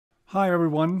Hi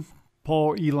everyone,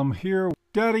 Paul Elam here.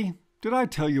 Daddy, did I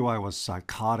tell you I was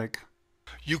psychotic?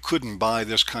 You couldn't buy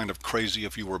this kind of crazy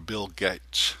if you were Bill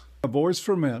Gates. A Voice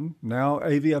for Men, now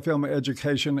AVFM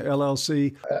Education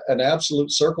LLC. An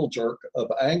absolute circle jerk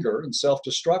of anger and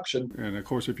self-destruction. And of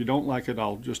course, if you don't like it,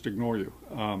 I'll just ignore you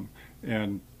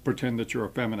and pretend that you're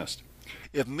a feminist.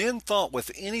 If men thought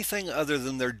with anything other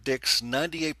than their dicks,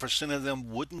 98% of them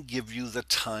wouldn't give you the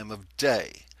time of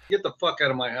day. Get the fuck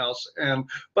out of my house. And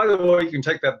by the way, you can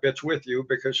take that bitch with you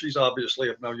because she's obviously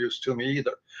of no use to me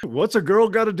either. What's a girl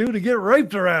got to do to get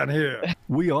raped around here?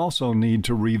 We also need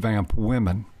to revamp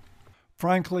women.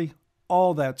 Frankly,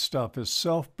 all that stuff is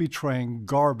self-betraying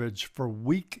garbage for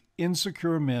weak,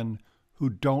 insecure men who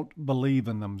don't believe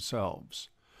in themselves.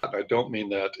 I don't mean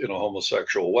that in a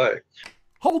homosexual way.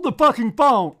 Hold the fucking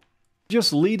phone!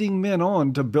 Just leading men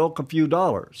on to bilk a few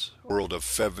dollars. World of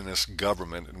feminist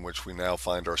government in which we now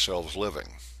find ourselves living.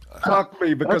 Fuck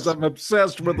me because I'm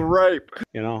obsessed with rape.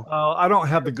 You know, I don't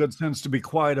have the good sense to be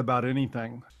quiet about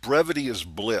anything. Brevity is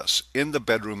bliss, in the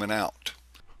bedroom and out.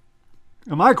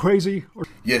 Am I crazy?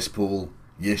 Yes, Paul,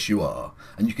 yes you are.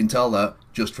 And you can tell that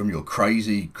just from your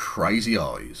crazy, crazy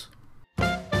eyes.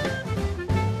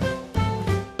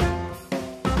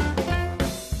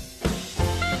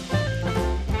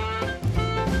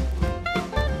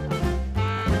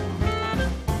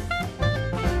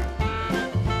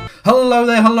 Hello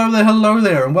there, hello there, hello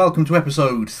there, and welcome to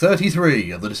episode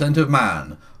 33 of The Descent of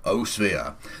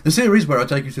Man-osphere, the series where I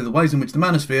take you through the ways in which the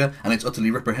Man-osphere and its utterly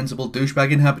reprehensible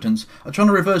douchebag inhabitants are trying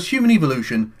to reverse human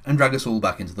evolution and drag us all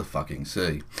back into the fucking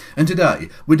sea. And today,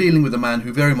 we're dealing with a man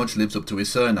who very much lives up to his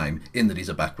surname, in that he's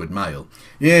a backward male.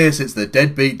 Yes, it's the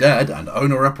deadbeat dad and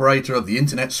owner-operator of the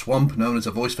internet swamp known as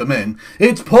A Voice for Men.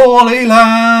 It's Paul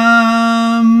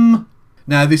Elam!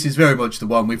 Now, this is very much the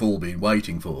one we've all been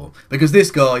waiting for, because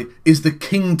this guy is the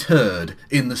king turd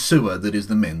in the sewer that is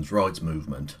the men's rights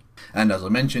movement. And as I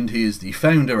mentioned, he is the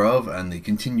founder of, and the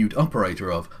continued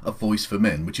operator of, A Voice for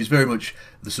Men, which is very much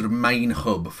the sort of main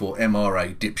hub for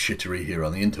MRA dipshittery here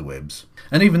on the interwebs.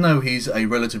 And even though he's a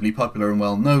relatively popular and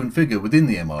well-known figure within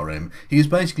the MRM, he has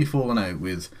basically fallen out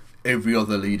with every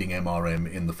other leading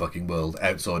MRM in the fucking world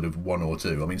outside of one or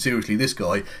two. I mean, seriously, this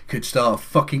guy could start a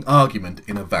fucking argument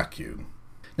in a vacuum.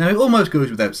 Now, it almost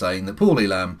goes without saying that Paul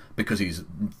Elam, because he's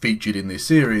featured in this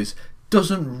series,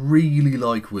 doesn't really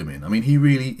like women. I mean, he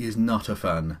really is not a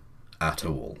fan at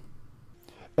all.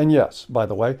 And yes, by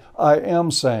the way, I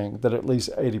am saying that at least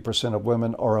 80% of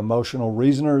women are emotional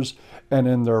reasoners and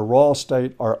in their raw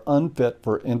state are unfit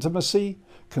for intimacy,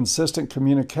 consistent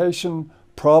communication,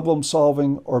 problem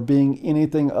solving, or being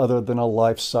anything other than a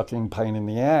life-sucking pain in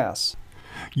the ass.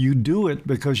 You do it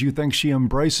because you think she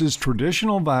embraces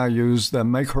traditional values that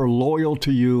make her loyal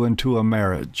to you and to a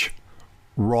marriage.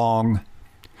 Wrong.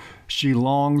 She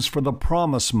longs for the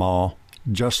promise mall,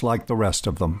 just like the rest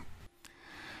of them.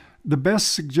 The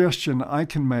best suggestion I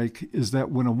can make is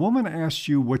that when a woman asks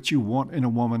you what you want in a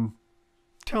woman,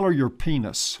 tell her your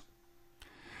penis.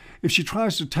 If she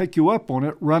tries to take you up on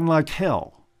it, run like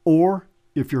hell. Or,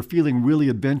 if you're feeling really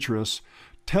adventurous,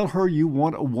 tell her you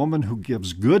want a woman who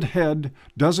gives good head,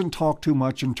 doesn't talk too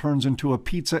much, and turns into a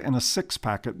pizza and a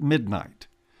six-pack at midnight.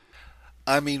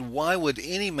 I mean, why would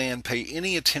any man pay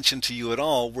any attention to you at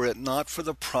all were it not for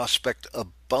the prospect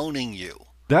of boning you?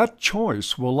 That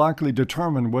choice will likely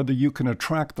determine whether you can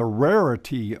attract the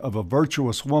rarity of a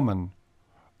virtuous woman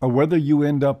or whether you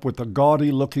end up with a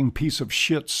gaudy-looking piece of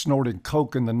shit snorting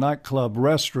coke in the nightclub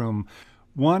restroom.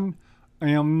 One, I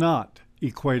am not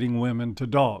equating women to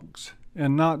dogs.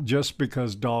 And not just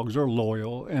because dogs are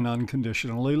loyal and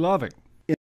unconditionally loving.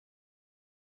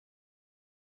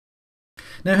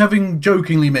 Now, having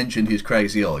jokingly mentioned his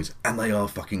crazy eyes, and they are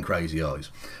fucking crazy eyes,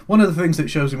 one of the things that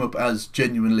shows him up as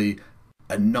genuinely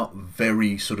a not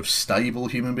very sort of stable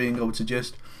human being, I would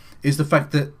suggest, is the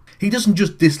fact that he doesn't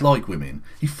just dislike women,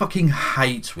 he fucking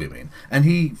hates women. And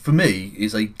he, for me,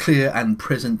 is a clear and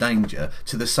present danger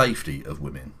to the safety of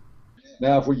women.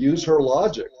 Now, if we use her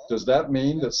logic, does that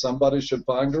mean that somebody should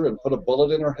find her and put a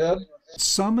bullet in her head?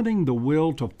 Summoning the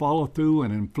will to follow through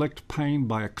and inflict pain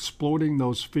by exploiting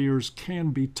those fears can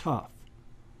be tough.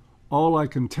 All I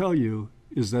can tell you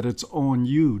is that it's on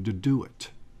you to do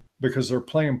it. Because they're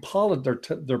playing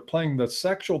they're playing the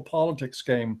sexual politics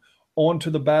game onto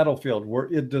the battlefield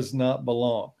where it does not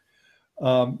belong.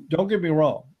 Don't get me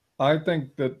wrong. I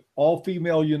think that all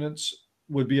female units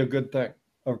would be a good thing.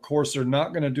 Of course, they're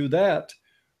not going to do that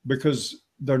because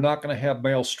they're not going to have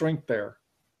male strength there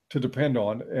to depend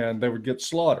on, and they would get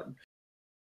slaughtered.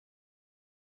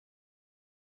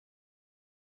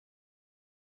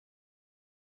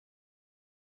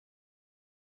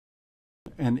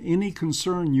 and any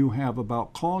concern you have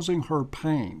about causing her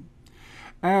pain.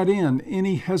 Add in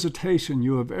any hesitation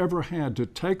you have ever had to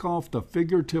take off the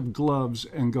figurative gloves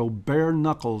and go bare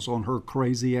knuckles on her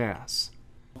crazy ass.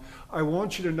 I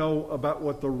want you to know about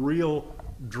what the real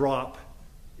drop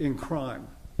in crime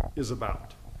is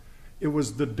about. It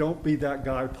was the "Don't Be That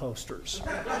Guy" posters.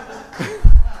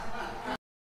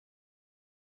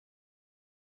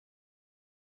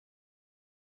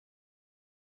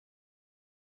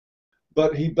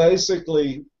 But he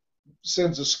basically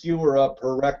sends a skewer up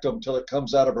her rectum till it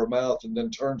comes out of her mouth and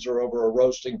then turns her over a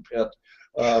roasting pit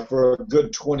for a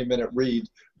good 20-minute read.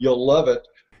 You'll love it.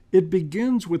 It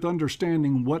begins with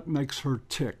understanding what makes her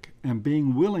tick and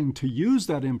being willing to use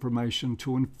that information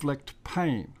to inflict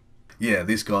pain. Yeah,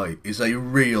 this guy is a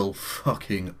real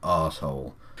fucking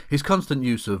arsehole. His constant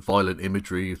use of violent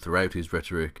imagery throughout his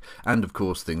rhetoric, and of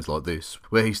course things like this,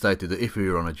 where he stated that if he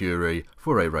were on a jury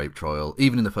for a rape trial,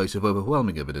 even in the face of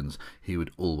overwhelming evidence, he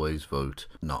would always vote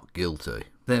not guilty,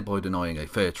 thereby denying a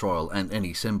fair trial and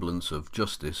any semblance of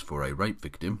justice for a rape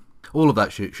victim. All of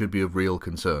that shit should be of real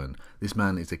concern. This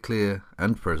man is a clear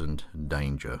and present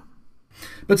danger.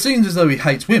 But seeing as though he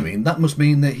hates women, that must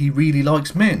mean that he really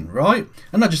likes men, right?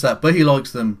 And not just that, but he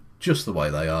likes them just the way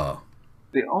they are.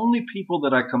 The only people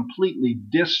that I completely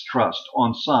distrust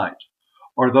on sight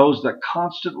are those that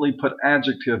constantly put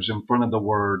adjectives in front of the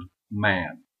word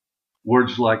man.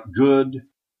 Words like good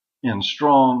and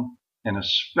strong and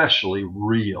especially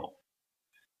real.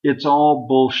 It's all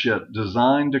bullshit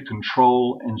designed to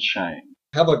control and shame.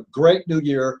 Have a great new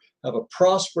year. Have a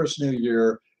prosperous new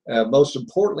year. And most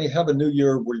importantly, have a new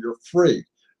year where you're free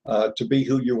to be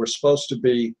who you were supposed to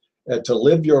be, to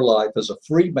live your life as a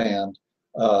free man,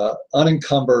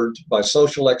 unencumbered by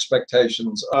social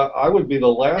expectations. I would be the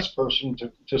last person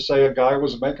to say a guy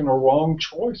was making a wrong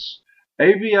choice.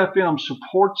 AVFM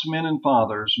supports men and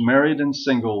fathers, married and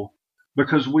single,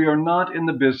 because we are not in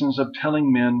the business of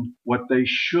telling men what they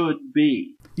should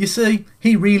be. You see,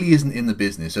 he really isn't in the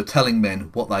business of telling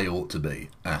men what they ought to be,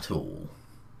 at all.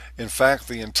 In fact,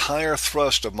 the entire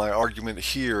thrust of my argument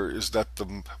here is that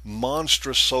the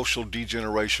monstrous social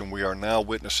degeneration we are now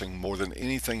witnessing more than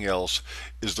anything else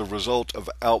is the result of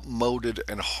outmoded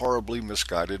and horribly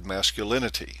misguided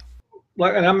masculinity.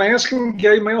 And I'm asking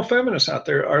gay male feminists out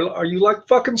there, are you like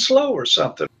fucking slow or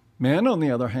something? Men, on the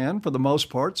other hand, for the most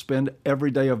part, spend every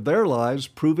day of their lives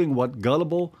proving what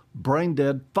gullible,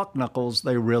 brain-dead fuckknuckles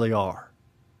they really are.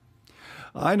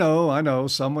 I know,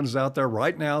 someone's out there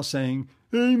right now saying,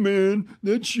 "Hey man,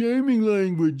 that's shaming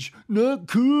language, not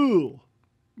cool."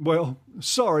 Well,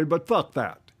 sorry, but fuck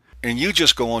that. And you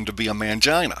just go on to be a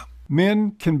mangina.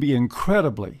 Men can be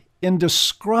incredibly,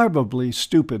 indescribably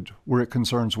stupid where it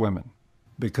concerns women.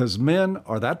 Because men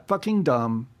are that fucking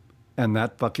dumb and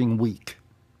that fucking weak.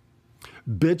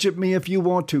 Bitch at me if you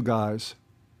want to, guys.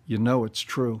 You know it's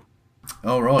true.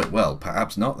 All right, well,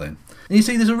 perhaps not then. And you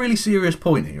see, there's a really serious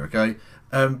point here, okay?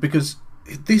 Because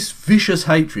this vicious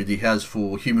hatred he has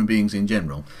for human beings in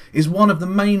general is one of the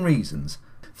main reasons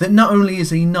that not only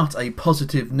is he not a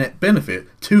positive net benefit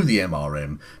to the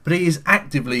MRM, but he is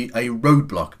actively a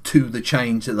roadblock to the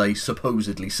change that they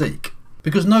supposedly seek.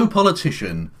 Because no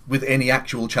politician with any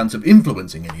actual chance of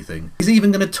influencing anything is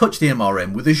even going to touch the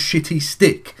MRM with a shitty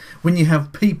stick when you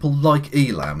have people like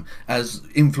Elam as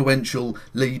influential,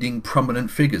 leading,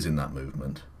 prominent figures in that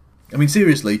movement. I mean,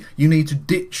 seriously, you need to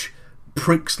ditch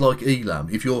pricks like Elam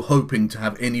if you're hoping to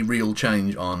have any real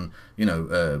change on,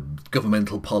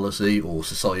 governmental policy or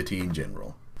society in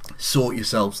general. Sort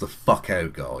yourselves the fuck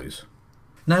out, guys.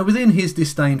 Now, within his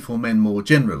disdain for men more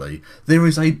generally, there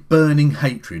is a burning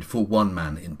hatred for one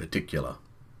man in particular.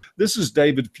 This is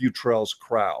David Futrell's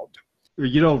crowd.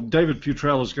 You know, David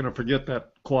Futrell is going to forget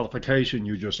that qualification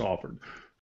you just offered.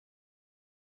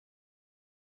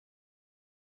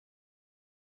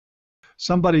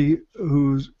 Somebody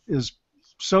who is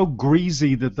so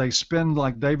greasy that they spin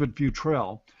like David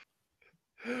Futrell.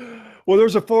 Well,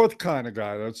 there's a fourth kind of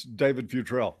guy. That's David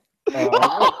Futrell.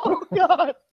 Oh,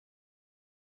 God.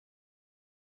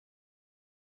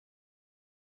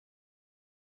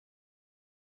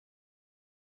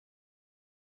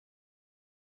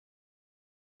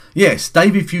 Yes,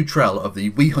 David Futrell of the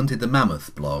We Hunted the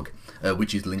Mammoth blog,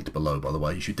 which is linked below, by the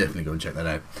way, you should definitely go and check that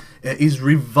out, is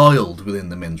reviled within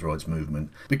the men's rights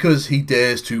movement because he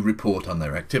dares to report on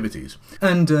their activities.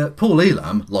 And Paul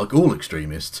Elam, like all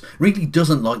extremists, really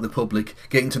doesn't like the public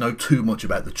getting to know too much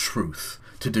about the truth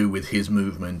to do with his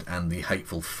movement and the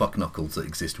hateful fuckknuckles that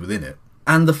exist within it.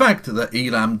 And the fact that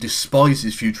Elam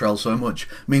despises Futrell so much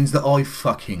means that I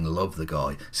fucking love the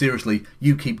guy. Seriously,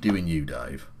 you keep doing you,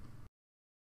 Dave.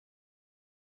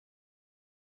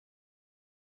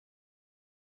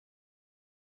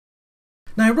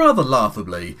 Now, rather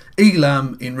laughably,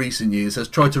 Elam in recent years has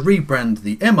tried to rebrand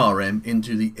the MRM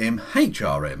into the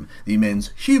MHRM, the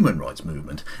Men's Human Rights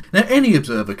Movement. Now, any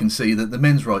observer can see that the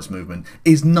men's rights movement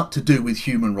is not to do with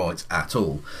human rights at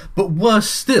all. But worse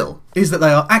still is that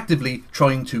they are actively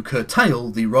trying to curtail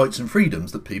the rights and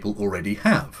freedoms that people already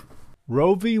have.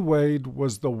 Roe v. Wade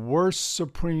was the worst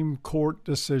Supreme Court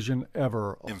decision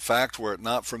ever. In fact, were it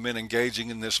not for men engaging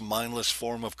in this mindless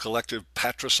form of collective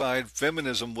patricide,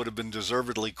 feminism would have been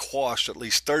deservedly quashed at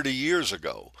least 30 years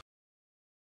ago.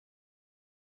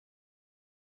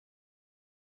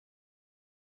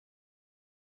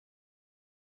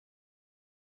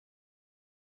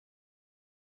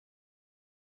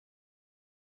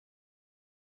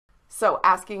 So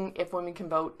asking if women can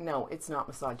vote, no, it's not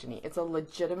misogyny. It's a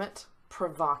legitimate,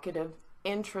 provocative,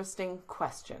 interesting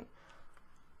question.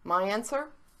 My answer?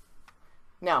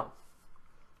 No.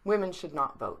 Women should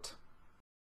not vote.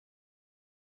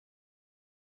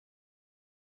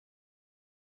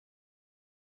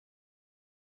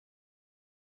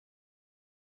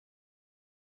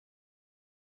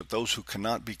 But those who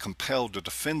cannot be compelled to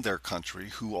defend their country,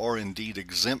 who are indeed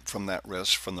exempt from that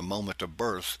risk from the moment of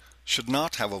birth, should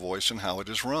not have a voice in how it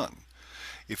is run.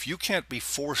 If you can't be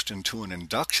forced into an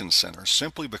induction center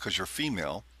simply because you're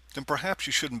female, then perhaps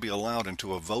you shouldn't be allowed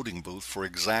into a voting booth for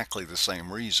exactly the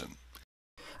same reason.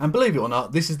 And believe it or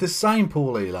not, this is the same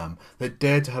Paul Elam that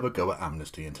dared to have a go at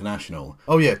Amnesty International.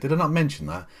 Oh yeah, did I not mention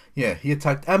that? Yeah, he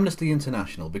attacked Amnesty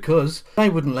International because they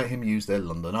wouldn't let him use their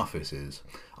London offices.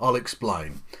 I'll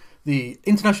explain. The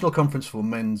International Conference for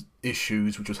Men's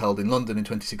Issues, which was held in London in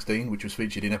 2016, which was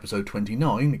featured in episode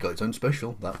 29, it got its own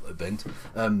special, that event,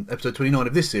 episode 29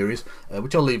 of this series,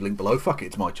 which I'll leave link below. Fuck it,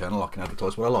 it's my channel, I can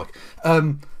advertise what I like.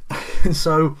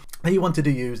 So he wanted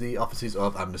to use the offices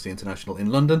of Amnesty International in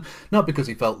London, not because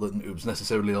he felt that it was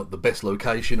necessarily the best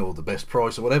location or the best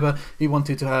price or whatever. He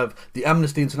wanted to have the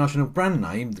Amnesty International brand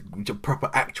name, which is a proper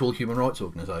actual human rights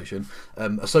organisation,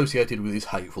 associated with this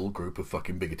hateful group of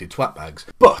fucking bigoted twatbags.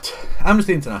 But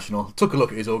Amnesty International took a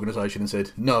look at his organisation and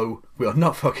said, no, we are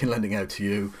not fucking lending out to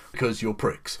you because you're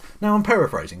pricks. Now I'm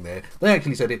paraphrasing there. They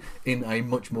actually said it in a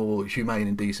much more humane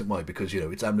and decent way because, you know,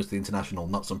 it's Amnesty International,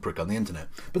 not some prick on the internet.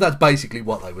 But that's basically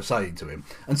what they were saying to him.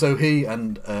 And so he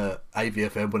and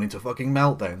AVFM went into fucking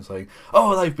meltdown saying,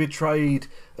 oh, they've betrayed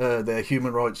their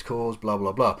human rights cause, blah,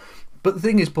 blah, blah. But the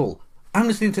thing is, Paul,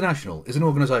 Amnesty International is an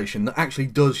organisation that actually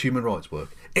does human rights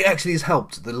work. It actually has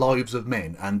helped the lives of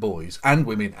men and boys and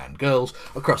women and girls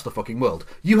across the fucking world.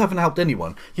 You haven't helped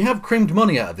anyone. You have creamed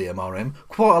money out of the MRM,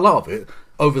 quite a lot of it,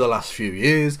 over the last few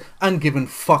years, and given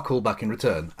fuck all back in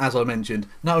return. As I mentioned,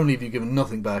 not only have you given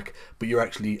nothing back, but you're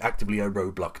actually actively a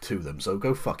roadblock to them, so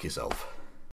go fuck yourself.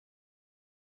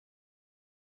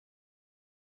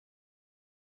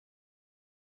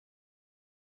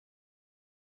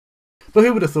 But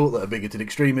who would have thought that a bigoted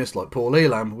extremist like Paul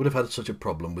Elam would have had such a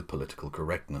problem with political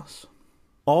correctness?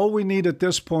 All we need at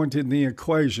this point in the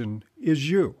equation is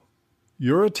you.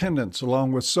 Your attendance,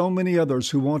 along with so many others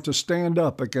who want to stand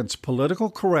up against political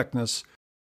correctness,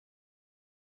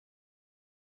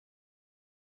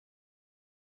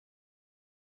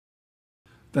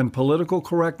 then political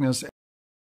correctness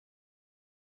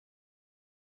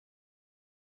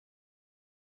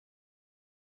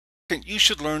You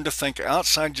should learn to think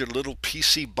outside your little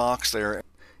PC box there.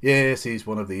 Yes, he's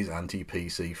one of these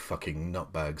anti-PC fucking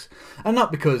nutbags. And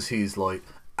not because he's like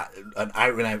an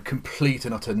out-and-out complete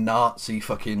and utter Nazi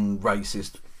fucking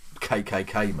racist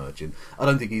KKK merchant. I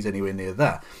don't think he's anywhere near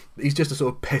that. He's just a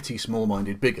sort of petty,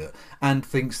 small-minded bigot and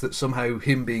thinks that somehow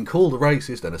him being called a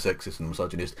racist and a sexist and a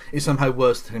misogynist is somehow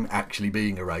worse than him actually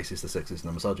being a racist, a sexist and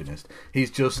a misogynist.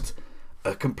 He's just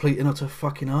a complete and utter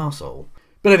fucking arsehole.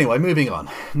 But anyway, moving on.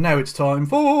 Now it's time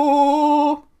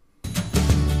for...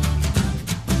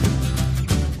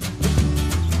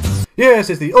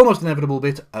 Yes, it's the almost inevitable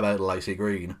bit about Lacey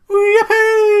Green. Yippee!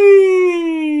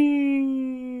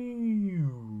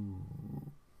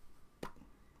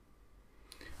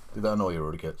 Did that annoy you,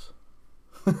 Rudy Kits?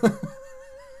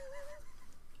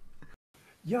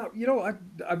 Yeah, you know,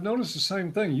 I've noticed the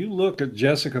same thing. You look at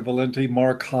Jessica Valenti,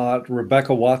 Mark Hott,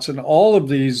 Rebecca Watson, all of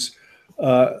these,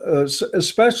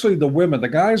 especially the women. The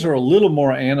guys are a little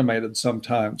more animated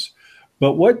sometimes.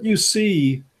 But what you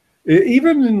see,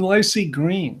 even in Lacey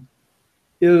Green,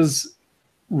 is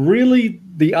really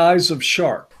the eyes of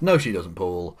shark. No, she doesn't,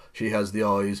 Paul. She has the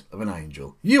eyes of an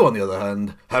angel. You, on the other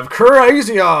hand, have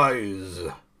crazy eyes.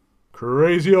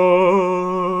 Crazy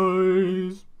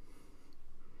eyes.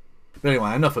 But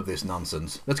anyway, enough of this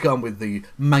nonsense. Let's go on with the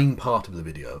main part of the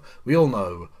video. We all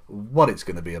know what it's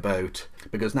going to be about,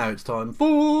 because now it's time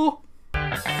for...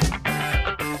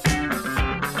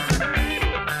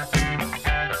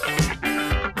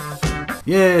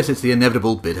 Yes, it's the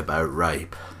inevitable bit about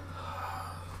rape.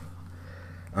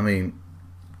 I mean,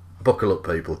 buckle up,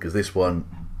 people, because this one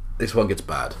gets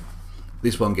bad.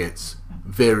 This one gets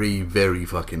very, very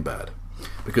fucking bad.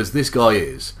 Because this guy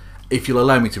is, if you'll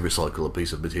allow me to recycle a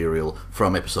piece of material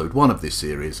from episode 1 of this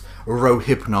series,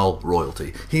 Rohypnol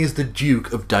royalty. He is the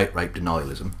Duke of date rape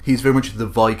denialism. He is very much the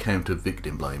Viscount of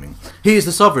victim blaming. He is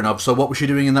the sovereign of, so what was she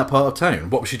doing in that part of town?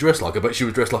 What was she dressed like? I bet she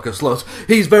was dressed like a slut.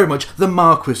 He's very much the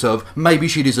Marquis of, maybe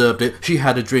she deserved it, she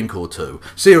had a drink or two.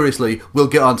 Seriously, we'll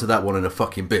get onto that one in a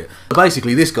fucking bit. But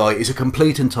basically, this guy is a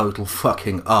complete and total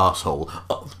fucking arsehole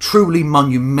of truly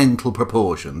monumental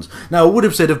proportions. Now, I would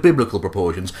have said of biblical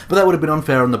proportions, but that would have been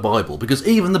unfair on the Bible, because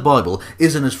even the Bible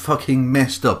isn't as fucking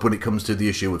messed up when it comes to the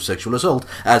issue of sexual assault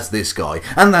as this guy,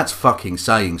 and that's fucking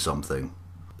saying something.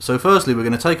 So firstly, we're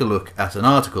going to take a look at an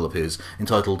article of his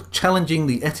entitled Challenging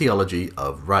the Etiology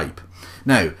of Rape.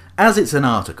 Now, as it's an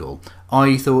article,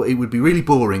 I thought it would be really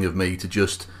boring of me to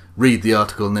just read the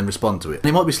article and then respond to it. And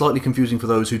it might be slightly confusing for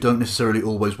those who don't necessarily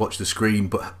always watch the screen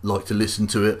but like to listen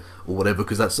to it or whatever,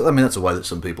 because that's a way that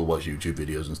some people watch YouTube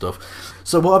videos and stuff.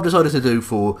 So what I've decided to do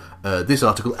for this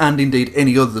article, and indeed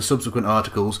any other subsequent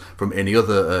articles from any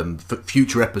other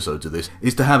future episodes of this,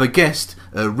 is to have a guest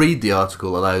read the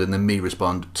article aloud and then me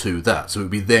respond to that. So it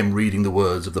would be them reading the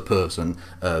words of the person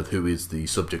who is the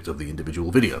subject of the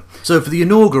individual video. So for the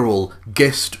inaugural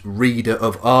guest reader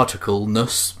of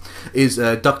articleness is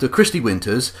Dr. Christy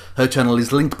Winters. Her channel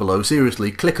is linked below.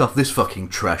 Seriously, click off this fucking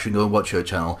trash and go and watch her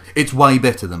channel. It's way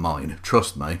better than mine,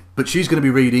 trust me. But she's going to be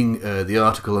reading the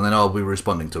article and then I'll be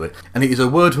responding to it. And it is a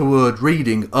word-for-word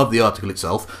reading of the article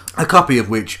itself, a copy of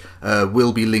which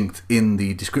will be linked in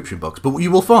the description box. But what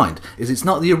you will find is it's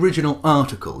not the original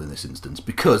article in this instance,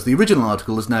 because the original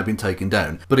article has now been taken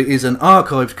down. But it is an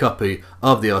archived copy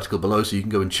of the article below, so you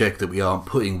can go and check that we aren't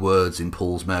putting words in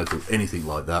Paul's mouth or anything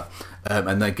like that.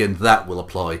 And again, that will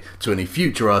apply to any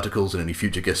future articles and any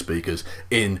future guest speakers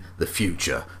in the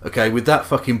future. Okay, with that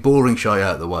fucking boring shy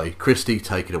out of the way, Christy,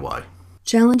 take it away.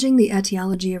 Challenging the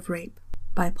Etiology of Rape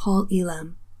by Paul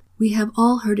Elam. We have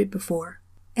all heard it before.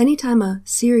 Anytime a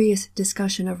serious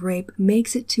discussion of rape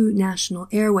makes it to national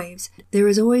airwaves, there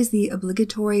is always the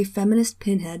obligatory feminist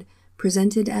pinhead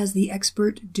presented as the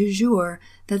expert du jour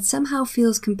that somehow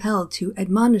feels compelled to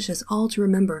admonish us all to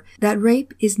remember that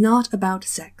rape is not about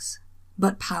sex,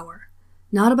 but power.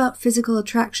 Not about physical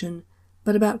attraction,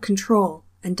 but about control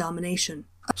and domination.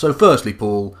 So firstly,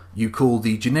 Paul, you call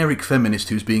the generic feminist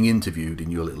who's being interviewed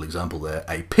in your little example there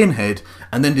a pinhead,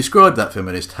 and then describe that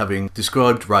feminist having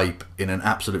described rape in an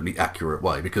absolutely accurate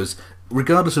way, because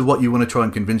regardless of what you want to try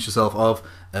and convince yourself of,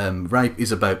 rape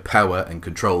is about power and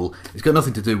control. It's got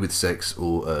nothing to do with sex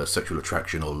or sexual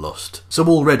attraction or lust. So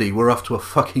already we're off to a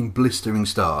fucking blistering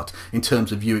start in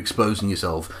terms of you exposing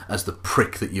yourself as the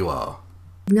prick that you are.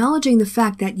 Acknowledging the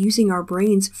fact that using our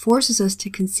brains forces us to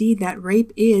concede that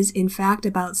rape is, in fact,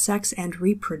 about sex and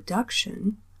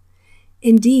reproduction.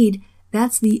 Indeed,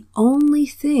 that's the only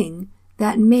thing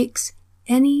that makes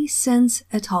any sense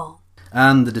at all.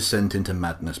 And the descent into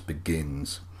madness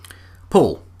begins.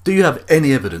 Paul, do you have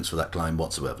any evidence for that claim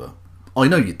whatsoever? I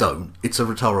know you don't. It's a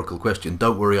rhetorical question.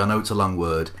 Don't worry, I know it's a long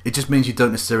word. It just means you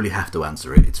don't necessarily have to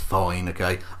answer it. It's fine,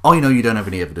 okay? I know you don't have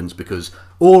any evidence because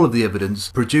all of the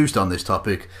evidence produced on this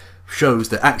topic shows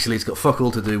that actually it's got fuck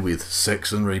all to do with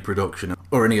sex and reproduction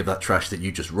or any of that trash that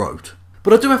you just wrote.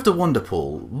 But I do have to wonder,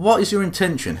 Paul, what is your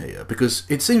intention here? Because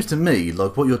it seems to me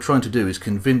like what you're trying to do is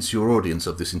convince your audience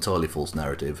of this entirely false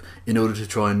narrative in order to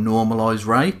try and normalise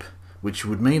rape, which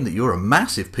would mean that you're a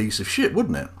massive piece of shit,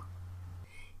 wouldn't it?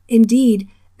 Indeed,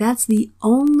 that's the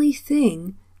only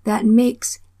thing that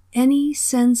makes any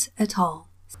sense at all.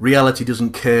 Reality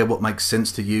doesn't care what makes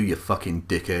sense to you, you fucking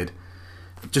dickhead.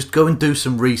 Just go and do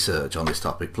some research on this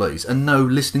topic, please. And no,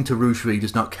 listening to Roucherie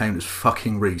does not count as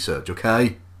fucking research,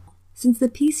 okay? Since the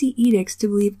PC edicts to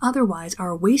believe otherwise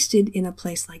are wasted in a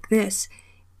place like this,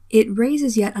 it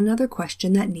raises yet another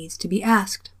question that needs to be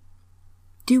asked.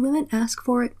 Do women ask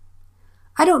for it?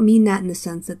 I don't mean that in the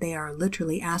sense that they are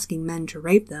literally asking men to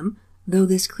rape them, though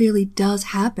this clearly does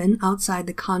happen outside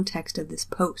the context of this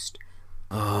post.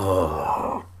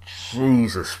 Oh,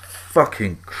 Jesus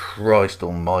fucking Christ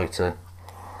almighty.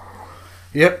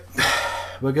 Yep,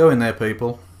 we're going there,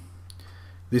 people.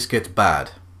 This gets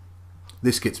bad.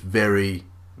 This gets very,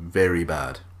 very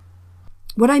bad.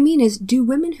 What I mean is, do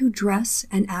women who dress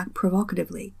and act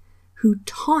provocatively, who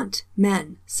taunt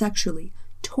men sexually,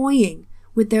 toying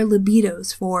with their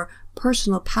libidos for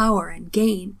personal power and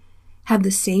gain, have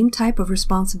the same type of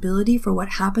responsibility for what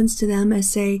happens to them as,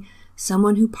 say,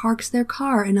 someone who parks their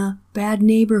car in a bad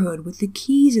neighborhood with the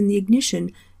keys in the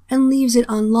ignition and leaves it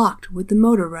unlocked with the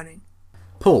motor running?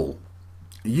 Paul,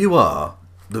 you are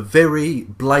the very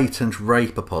blatant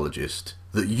rape apologist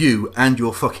that you and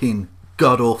your fucking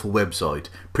god-awful website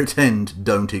pretend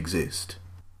don't exist.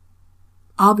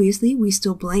 Obviously, we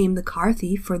still blame the car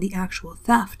thief for the actual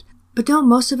theft, but don't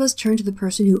most of us turn to the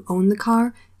person who owned the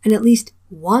car and at least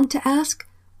want to ask,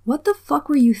 what the fuck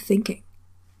were you thinking?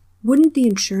 Wouldn't the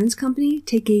insurance company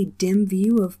take a dim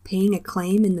view of paying a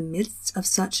claim in the midst of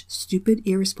such stupid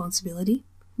irresponsibility?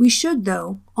 We should,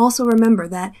 though, also remember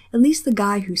that at least the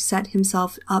guy who set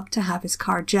himself up to have his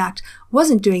car jacked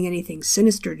wasn't doing anything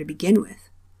sinister to begin with.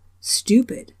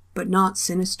 Stupid, but not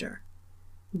sinister.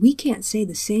 We can't say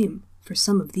the same for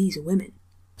some of these women.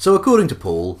 So according to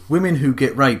Paul, women who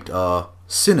get raped are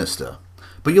sinister.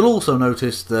 But you'll also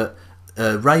notice that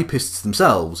rapists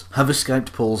themselves have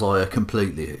escaped Paul's ire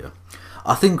completely here.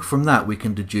 I think from that we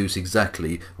can deduce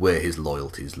exactly where his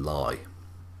loyalties lie.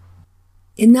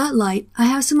 In that light, I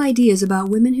have some ideas about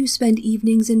women who spend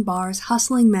evenings in bars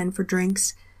hustling men for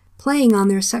drinks, playing on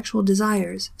their sexual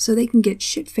desires so they can get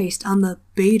shit-faced on the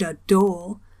beta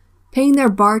dole, paying their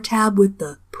bar tab with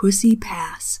the pussy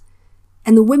pass,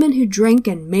 and the women who drink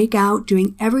and make out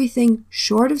doing everything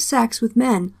short of sex with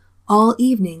men all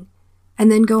evening,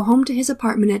 and then go home to his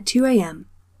apartment at 2 a.m.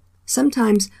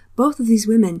 Sometimes both of these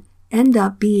women end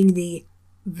up being the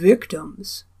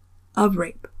victims of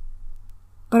rape.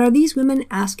 But are these women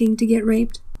asking to get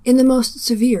raped? In the most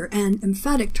severe and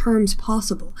emphatic terms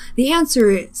possible, the answer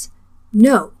is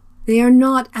no. They are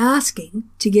not asking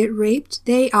to get raped.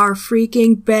 They are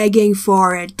freaking begging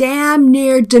for it. Damn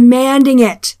near demanding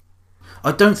it.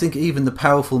 I don't think even the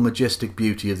powerful, majestic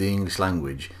beauty of the English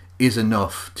language is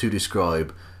enough to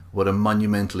describe what a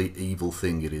monumentally evil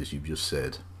thing it is you've just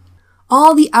said.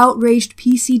 All the outraged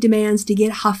PC demands to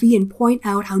get huffy and point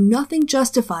out how nothing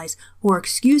justifies or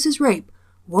excuses rape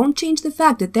won't change the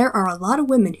fact that there are a lot of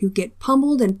women who get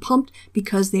pummeled and pumped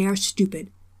because they are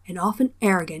stupid, and often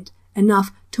arrogant,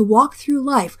 enough to walk through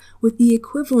life with the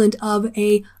equivalent of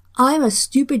a "I'm a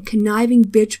stupid conniving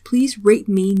bitch, please rape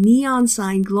me" neon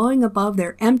sign glowing above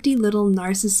their empty little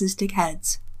narcissistic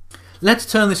heads. Let's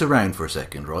turn this around for a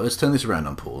second, right? Let's turn this around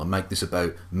on Paul and make this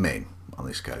about men on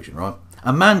this occasion, right?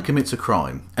 A man commits a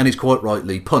crime and is quite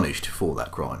rightly punished for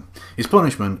that crime. His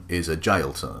punishment is a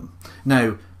jail term.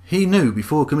 Now, he knew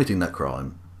before committing that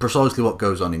crime precisely what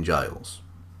goes on in jails.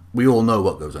 We all know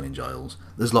what goes on in jails.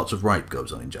 There's lots of rape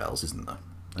goes on in jails, isn't there?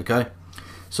 Okay?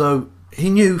 So, he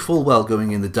knew full well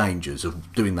going in the dangers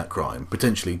of doing that crime,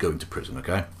 potentially going to prison,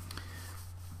 okay?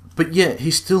 But yet,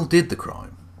 he still did the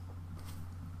crime.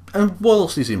 And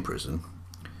whilst he's in prison,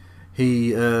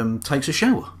 he takes a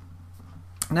shower.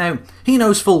 Now, he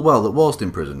knows full well that whilst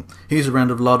in prison, he's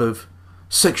around a lot of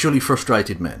sexually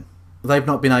frustrated men. They've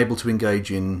not been able to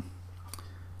engage in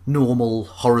normal,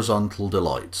 horizontal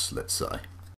delights, let's say.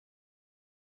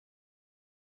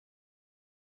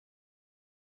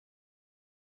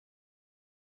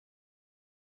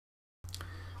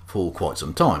 For quite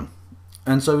some time.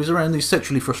 And so he's around these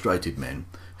sexually frustrated men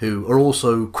who are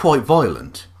also quite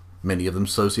violent, many of them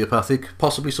sociopathic,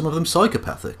 possibly some of them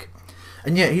psychopathic.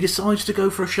 And yet he decides to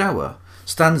go for a shower,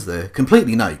 stands there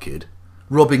completely naked,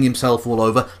 rubbing himself all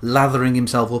over, lathering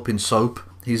himself up in soap,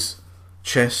 his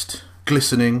chest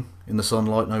glistening in the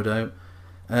sunlight, no doubt.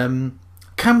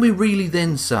 Can we really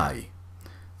then say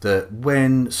that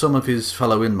when some of his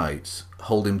fellow inmates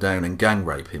hold him down and gang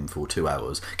rape him for 2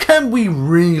 hours, can we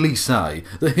really say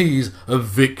that he's a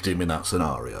victim in that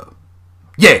scenario?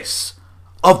 Yes!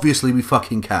 Obviously we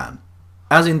fucking can.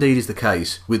 As indeed is the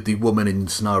case with the woman in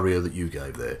the scenario that you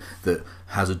gave there, that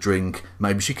has a drink,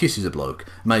 maybe she kisses a bloke,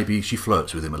 maybe she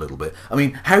flirts with him a little bit. I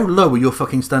mean, how low are your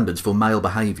fucking standards for male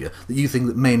behaviour that you think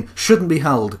that men shouldn't be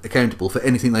held accountable for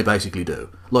anything they basically do?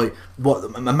 Like,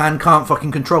 what, a man can't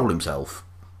fucking control himself?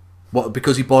 What,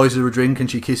 because he buys her a drink and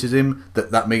she kisses him,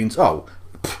 that means, oh,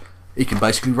 he can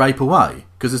basically rape away?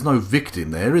 Because there's no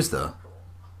victim there, is there?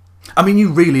 I mean,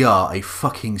 you really are a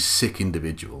fucking sick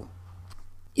individual.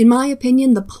 In my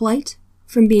opinion, the plight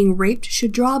from being raped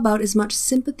should draw about as much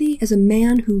sympathy as a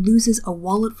man who loses a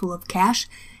wallet full of cash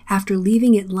after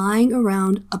leaving it lying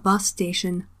around a bus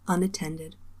station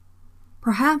unattended.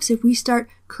 Perhaps if we start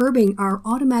curbing our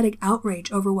automatic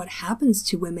outrage over what happens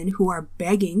to women who are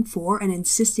begging for and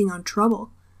insisting on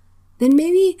trouble, then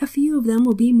maybe a few of them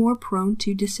will be more prone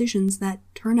to decisions that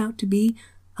turn out to be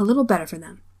a little better for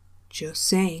them. Just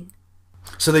saying.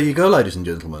 So there you go, ladies and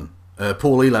gentlemen.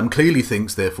 Paul Elam clearly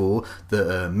thinks, therefore,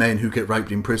 that men who get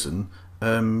raped in prison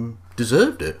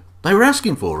deserved it. They were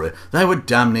asking for it. They were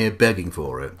damn near begging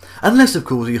for it. Unless, of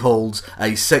course, he holds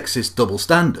a sexist double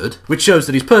standard, which shows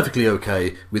that he's perfectly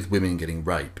okay with women getting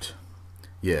raped.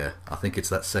 Yeah, I think it's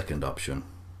that second option.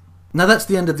 Now that's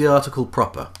the end of the article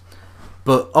proper.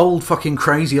 But old fucking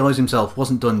Crazy Eyes himself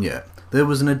wasn't done yet. There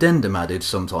was an addendum added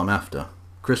sometime after.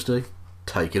 Christy,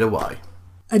 take it away.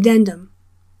 Addendum.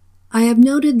 I have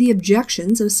noted the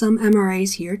objections of some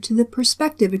MRAs here to the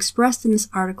perspective expressed in this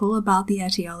article about the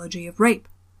etiology of rape.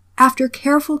 After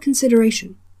careful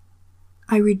consideration,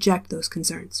 I reject those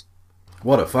concerns.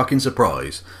 What a fucking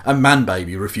surprise. A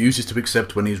man-baby refuses to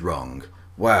accept when he's wrong.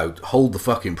 Wow, hold the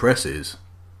fucking presses.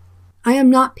 I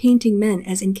am not painting men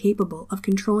as incapable of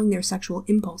controlling their sexual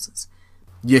impulses.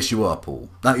 Yes, you are, Paul.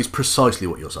 That is precisely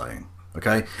what you're saying.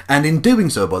 Okay? And in doing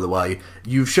so, by the way,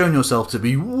 you've shown yourself to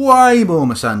be way more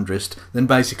misandrist than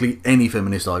basically any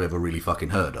feminist I've ever really fucking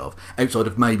heard of, outside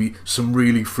of maybe some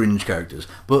really fringe characters.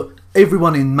 But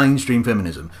everyone in mainstream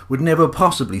feminism would never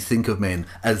possibly think of men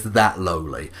as that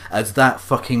lowly, as that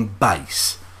fucking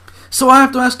base. So I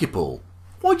have to ask you, Paul,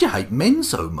 why do you hate men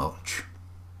so much?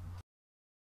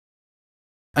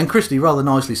 And Christy rather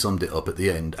nicely summed it up at the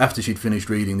end, after she'd finished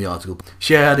reading the article.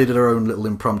 She added her own little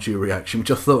impromptu reaction, which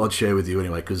I thought I'd share with you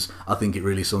anyway, because I think it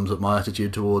really sums up my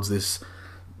attitude towards this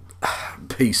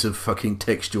piece of fucking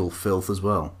textual filth as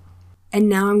well. And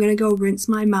now I'm going to go rinse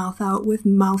my mouth out with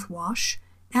mouthwash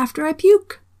after I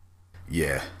puke.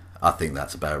 Yeah, I think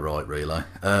that's about right, really.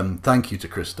 Thank you to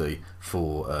Christy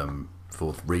for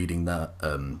reading that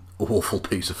awful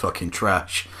piece of fucking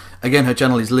trash. Again, her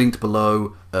channel is linked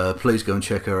below. Please go and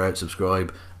check her out,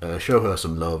 subscribe, show her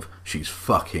some love. She's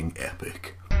fucking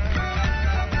epic.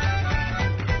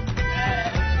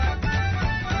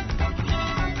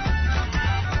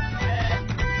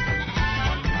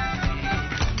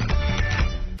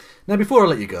 Now, before I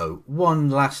let you go, one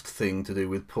last thing to do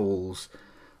with Paul's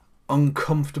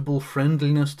uncomfortable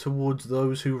friendliness towards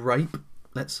those who rape,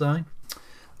 let's say,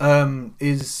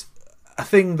 is a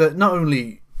thing that not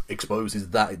only exposes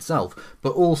that itself,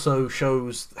 but also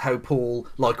shows how Paul,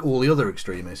 like all the other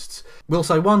extremists, will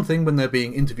say one thing when they're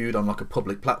being interviewed on like a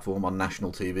public platform on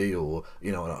national TV or,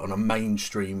 you know, on a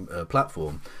mainstream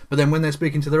platform, but then when they're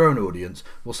speaking to their own audience,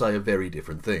 will say a very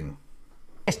different thing.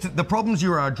 Yes, the problems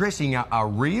you are addressing are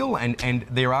real and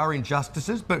there are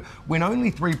injustices, but when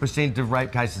only 3% of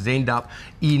rape cases end up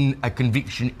in a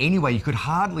conviction anyway, you could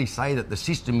hardly say that the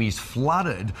system is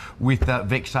flooded with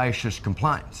vexatious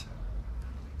complaints.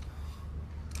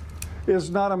 It's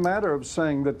not a matter of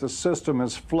saying that the system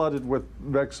is flooded with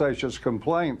vexatious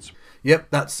complaints. Yep,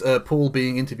 that's Paul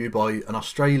being interviewed by an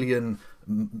Australian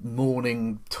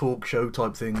morning talk show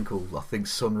type thing called, I think,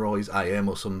 Sunrise AM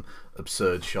or some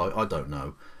absurd shit. I don't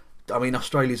know. I mean,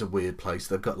 Australia's a weird place.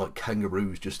 They've got like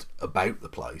kangaroos just about the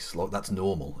place. Like, that's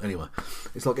normal. Anyway,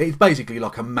 it's basically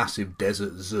like a massive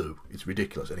desert zoo. It's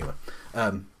ridiculous. Anyway,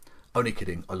 only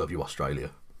kidding. I love you,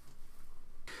 Australia.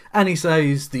 And he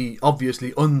says the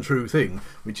obviously untrue thing,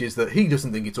 which is that he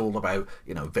doesn't think it's all about,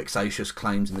 you know, vexatious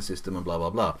claims in the system and blah, blah,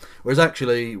 blah. Whereas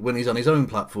actually, when he's on his own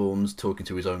platforms, talking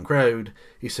to his own crowd,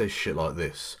 he says shit like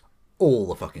this all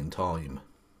the fucking time.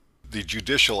 The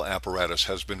judicial apparatus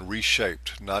has been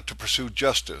reshaped not to pursue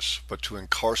justice, but to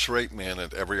incarcerate men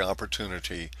at every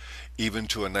opportunity, even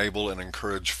to enable and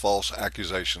encourage false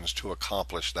accusations to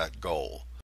accomplish that goal.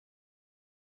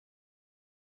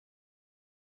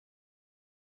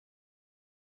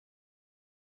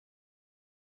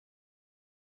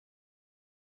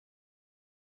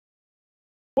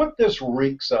 What this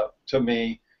reeks of, to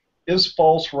me, is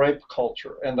false rape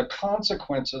culture and the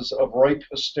consequences of rape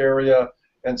hysteria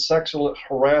and sexual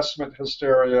harassment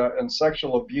hysteria and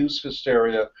sexual abuse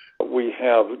hysteria. We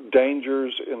have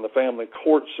dangers in the family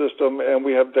court system, and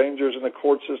we have dangers in the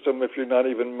court system if you're not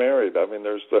even married. I mean,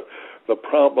 there's the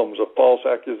problems of false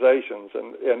accusations,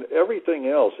 and everything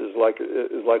else is like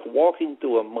walking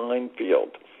through a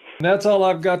minefield. And that's all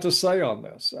I've got to say on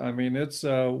this. I mean, it's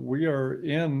we are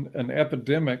in an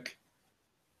epidemic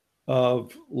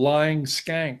of lying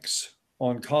skanks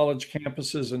on college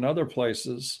campuses and other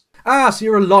places. Ah, so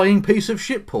you're a lying piece of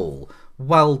shit, Paul.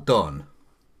 Well done.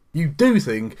 You do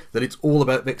think that it's all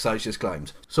about vexatious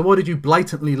claims. So why did you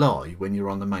blatantly lie when you're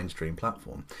on the mainstream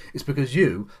platform? It's because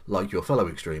you, like your fellow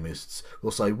extremists,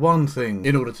 will say one thing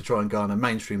in order to try and garner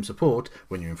mainstream support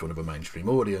when you're in front of a mainstream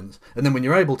audience, and then when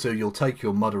you're able to, you'll take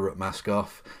your moderate mask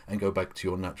off and go back to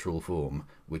your natural form,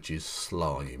 which is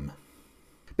slime.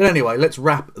 But anyway, let's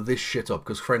wrap this shit up,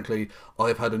 because frankly,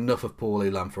 I've had enough of Paul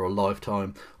Elam for a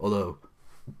lifetime, although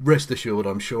rest assured,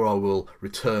 I'm sure I will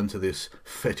return to this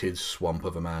fetid swamp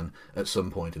of a man at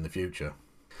some point in the future.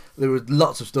 There was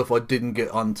lots of stuff I didn't get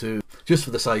onto, just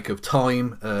for the sake of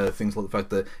time. Things like the fact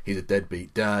that he's a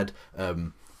deadbeat dad,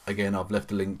 Again, I've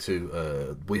left a link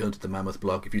to We Hunted the Mammoth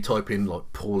blog. If you type in like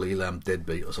Paul Elam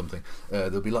deadbeat or something,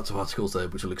 there'll be lots of articles there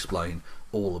which will explain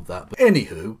all of that. But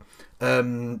anywho,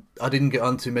 I didn't get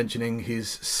on to mentioning his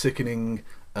sickening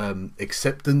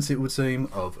acceptance, it would seem,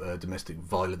 of domestic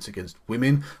violence against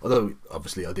women, although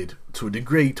obviously I did to a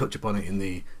degree touch upon it in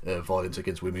the violence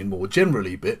against women more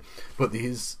generally bit, but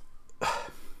his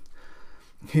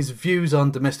views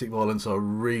on domestic violence are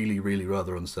really, really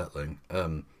rather unsettling.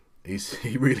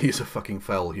 He really is a fucking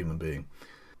foul human being.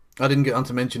 I didn't get on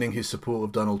to mentioning his support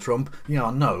of Donald Trump. Yeah,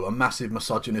 I know, a massive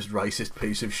misogynist, racist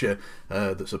piece of shit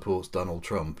that supports Donald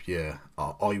Trump. Yeah,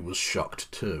 I was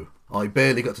shocked too. I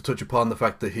barely got to touch upon the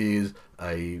fact that he is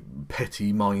a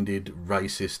petty-minded,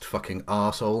 racist fucking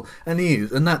arsehole. And he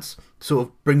is, and that's sort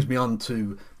of brings me on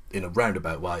to, in a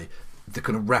roundabout way, the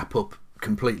kind of wrap up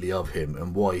completely of him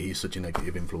and why he's such a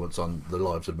negative influence on the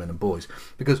lives of men and boys.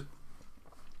 Because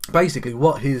basically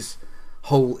what his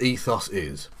whole ethos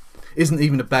isn't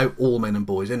even about all men and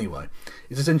boys anyway.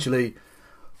 It's essentially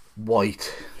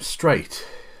white, straight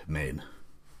men.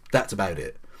 That's about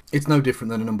it. It's no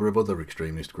different than a number of other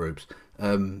extremist groups.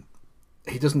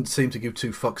 He doesn't seem to give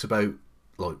two fucks about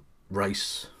like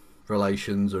race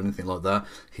relations or anything like that.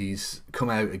 He's come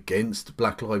out against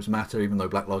Black Lives Matter, even though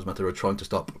Black Lives Matter are trying to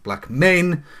stop black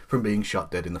men from being shot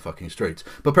dead in the fucking streets.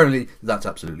 But apparently that's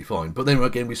absolutely fine. But then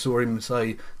again, we saw him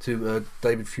say to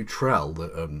David Futrell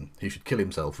that he should kill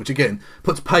himself, which again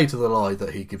puts pay to the lie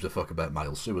that he gives a fuck about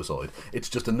male suicide. It's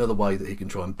just another way that he can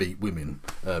try and beat women,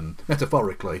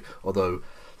 metaphorically, although,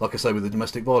 like I say with the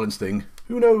domestic violence thing,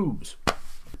 who knows?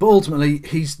 But ultimately,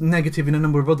 he's negative in a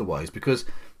number of other ways, because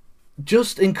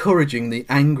just encouraging the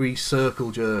angry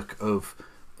circle jerk of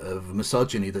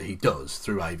misogyny that he does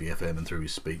through AVFM and through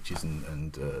his speeches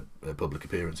and public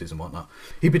appearances and whatnot,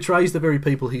 he betrays the very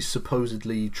people he's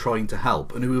supposedly trying to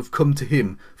help and who have come to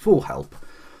him for help.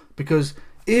 Because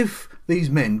if these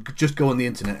men could just go on the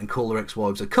internet and call their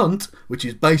ex-wives a cunt, which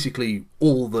is basically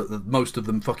all that most of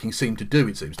them fucking seem to do,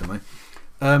 it seems to me,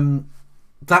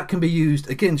 that can be used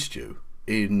against you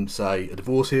in, say, a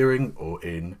divorce hearing or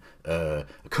in a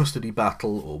custody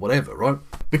battle or whatever, right?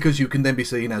 Because you can then be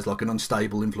seen as like an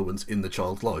unstable influence in the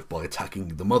child's life by attacking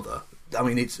the mother. I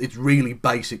mean, it's really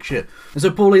basic shit. And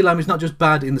so Paul Elam is not just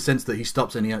bad in the sense that he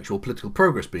stops any actual political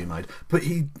progress being made, but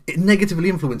it negatively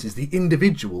influences the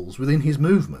individuals within his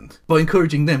movement by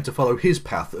encouraging them to follow his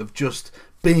path of just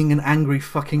being an angry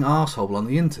fucking arsehole on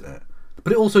the internet.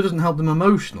 But it also doesn't help them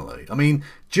emotionally. I mean,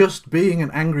 just being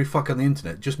an angry fuck on the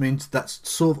internet just means that's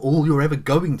sort of all you're ever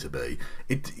going to be.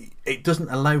 It doesn't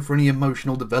allow for any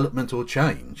emotional development or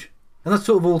change. And that's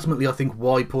sort of ultimately, I think,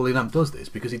 why Paul Elam does this,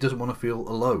 because he doesn't want to feel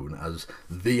alone as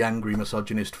the angry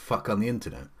misogynist fuck on the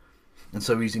internet. And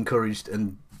so he's encouraged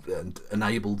and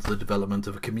enabled the development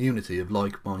of a community of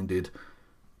like-minded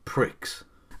pricks.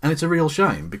 And it's a real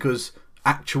shame, because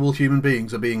actual human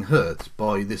beings are being hurt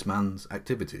by this man's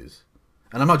activities.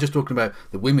 And I'm not just talking about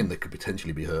the women that could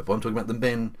potentially be hurt, but I'm talking about the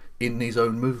men in his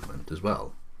own movement as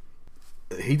well.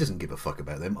 He doesn't give a fuck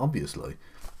about them, obviously.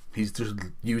 He's just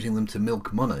using them to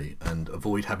milk money and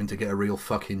avoid having to get a real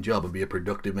fucking job and be a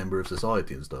productive member of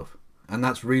society and stuff. And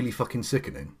that's really fucking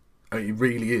sickening. I mean, it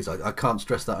really is. I can't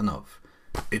stress that enough.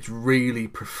 It's really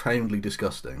profoundly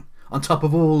disgusting. On top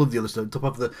of all of the other stuff, on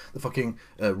top of the fucking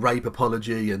rape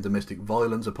apology and domestic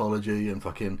violence apology and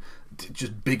fucking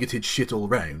just bigoted shit all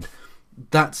round,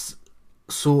 that's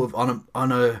sort of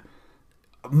on a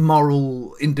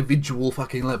moral, individual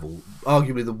fucking level,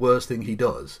 arguably the worst thing he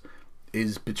does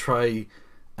is betray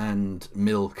and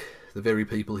milk the very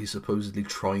people he's supposedly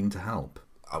trying to help.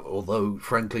 Although,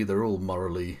 frankly, they're all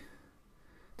morally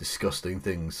disgusting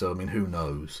things, so, I mean, who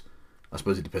knows? I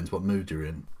suppose it depends what mood you're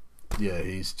in. Yeah,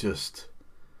 he's just...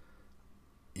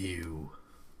 ew.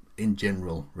 In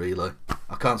general, really.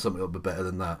 I can't sum it up better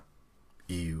than that.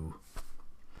 Ew.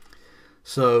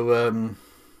 So,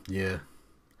 yeah.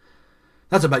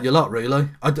 That's about your lot, really.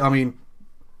 I mean,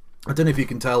 I don't know if you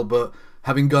can tell, but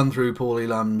having gone through Paul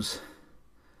Elam's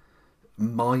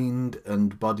mind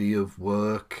and body of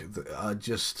work, I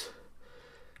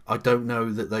don't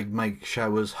know that they make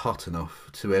showers hot enough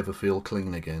to ever feel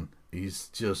clean again. He's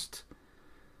just...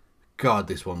 God,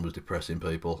 this one was depressing,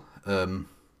 people.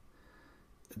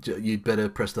 You'd better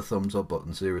press the thumbs up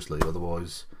button, seriously,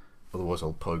 otherwise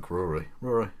I'll poke Rory.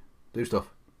 Rory, do stuff.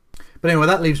 But anyway,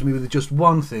 that leaves me with just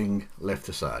one thing left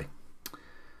to say.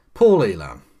 Paul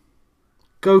Elam,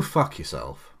 go fuck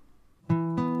yourself.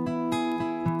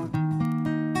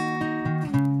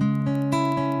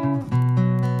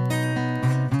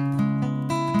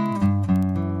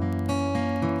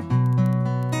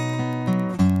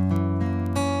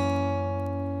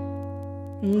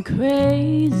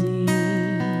 Crazy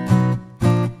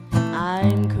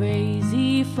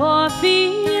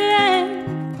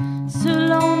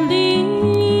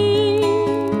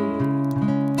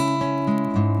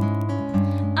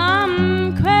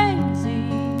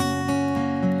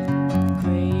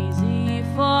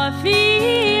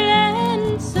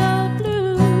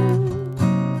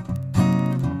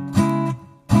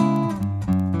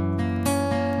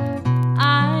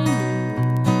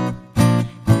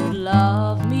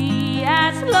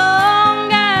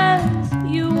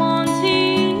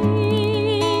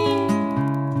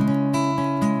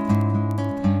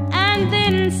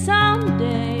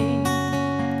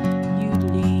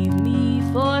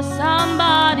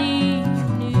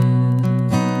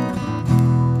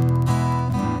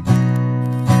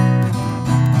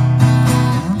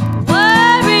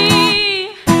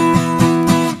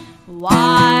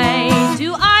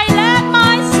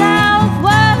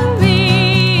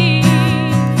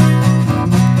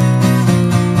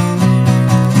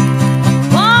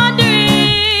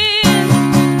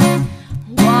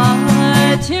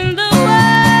catching the